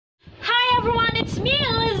everyone, it's me,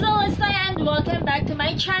 Liza, and welcome back to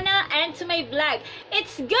my channel and to my vlog.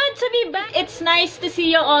 It's good to be back. It's nice to see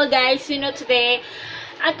you all, guys, today.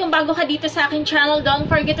 At kung bago ka dito sa aking channel, don't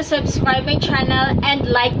forget to subscribe my channel and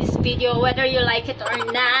like this video. Whether you like it or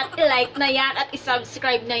not, i-like na yan at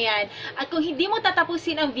i-subscribe na yan. At kung hindi mo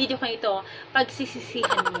tatapusin ang video ko ito,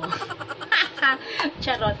 pagsisisihan mo.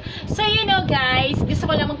 Charot. So, guys, gusto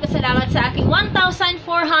ko lang magpasalamat sa aking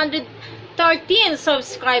 1,413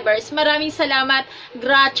 subscribers. Maraming salamat.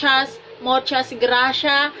 Gracias, muchas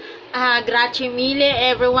gracias. Grazie mille,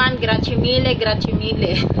 everyone. Grazie mille, grazie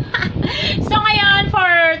mille. So, ngayon,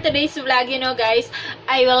 for today's vlog, guys,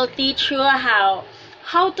 I will teach you how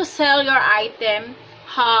to sell your item.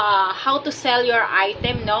 How to sell your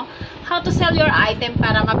item, no? How to sell your item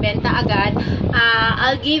para mabenta agad.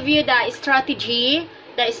 I'll give you the strategies.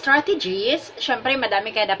 Syempre,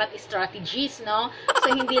 madami kayo dapat strategies, no?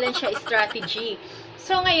 So, hindi lang siya strategy.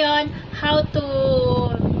 So, ngayon, how to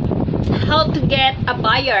get a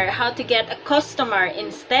buyer, how to get a customer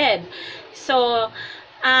instead. So,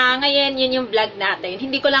 ngayon, yun yung vlog natin.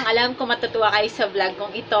 Hindi ko lang alam kung matutuwa kayo sa vlog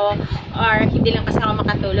kong ito or hindi lang kasi ako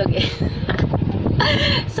makatulog eh.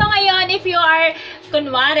 So, ngayon, if you are,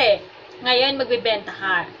 kunwari, ngayon magbibenta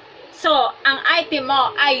ka. So, ang item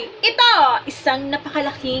mo ay ito! Isang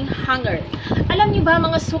napakalaking hanger. Alam niyo ba,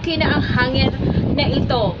 mga suki, na ang hanger na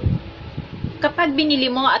ito, kapag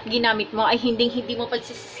binili mo at ginamit mo ay hindi mo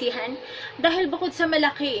pagsisisihan dahil bukod sa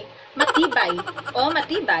malaki, matibay,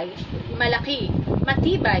 malaki,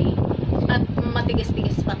 matibay, at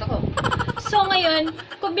matigas-tigas pa to. So ngayon,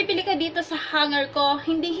 kung bibili ka dito sa hanger ko,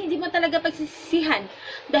 hindi mo talaga pagsisisihan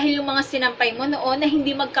dahil yung mga sinampay mo noon na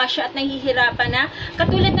hindi magkasya at nahihirapan na,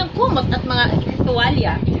 katulad ng kumot at mga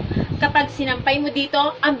tuwalya. Kapag sinampay mo dito,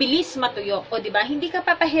 ang bilis matuyo. O diba, hindi ka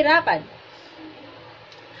papahirapan.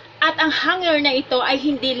 At ang hanger na ito ay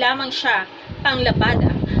hindi lamang siya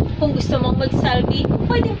panglabada. Kung gusto mong mag-selfie,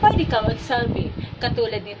 pwede ka mag-selfie.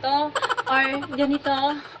 Katulad nito, or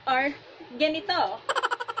ganito, or ganito.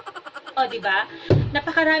 O, diba?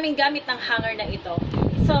 Napakaraming gamit ng hanger na ito.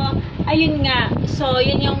 So, ayun nga. So,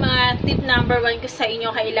 yun yung mga tip number 1 ko sa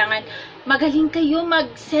inyo. Kailangan magaling kayo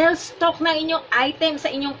mag-sell stock ng inyong item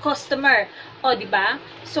sa inyong customer. O, diba?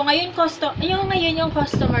 So, ngayon yung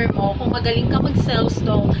customer mo, kung magaling ka mag-sell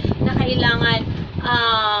stock, na kailangan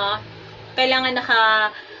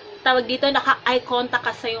tawag dito, naka-eye contact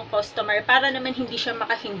ka sa yung customer para naman hindi siya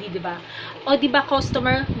makahindi, diba? O, diba,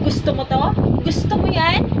 customer, gusto mo to? Gusto mo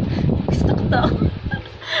yan? Gusto ko to.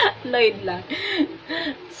 Lloyd lang.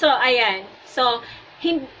 So, ayan. So,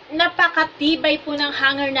 napakatibay po ng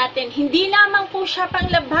hanger natin. Hindi lamang po siya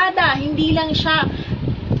panglabada. Hindi lang siya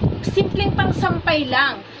simpleng pangsampay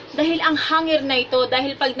lang. Dahil ang hanger na ito,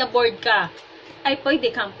 dahil pag na-board ka, ay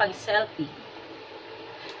pwede kang pang-selfie.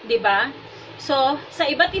 Diba? So, sa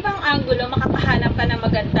iba't ibang angulo, makakahanap ka ng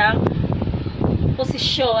magandang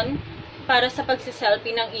posisyon para sa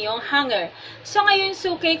pagsiselfie ng iyong hanger. So, ngayon,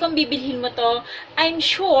 suki, kung bibilhin mo to, I'm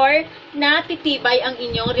sure na titibay ang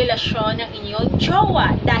inyong relasyon ng inyong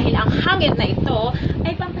jowa. Dahil ang hanger na ito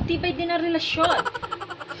ay pampatibay din ang relasyon.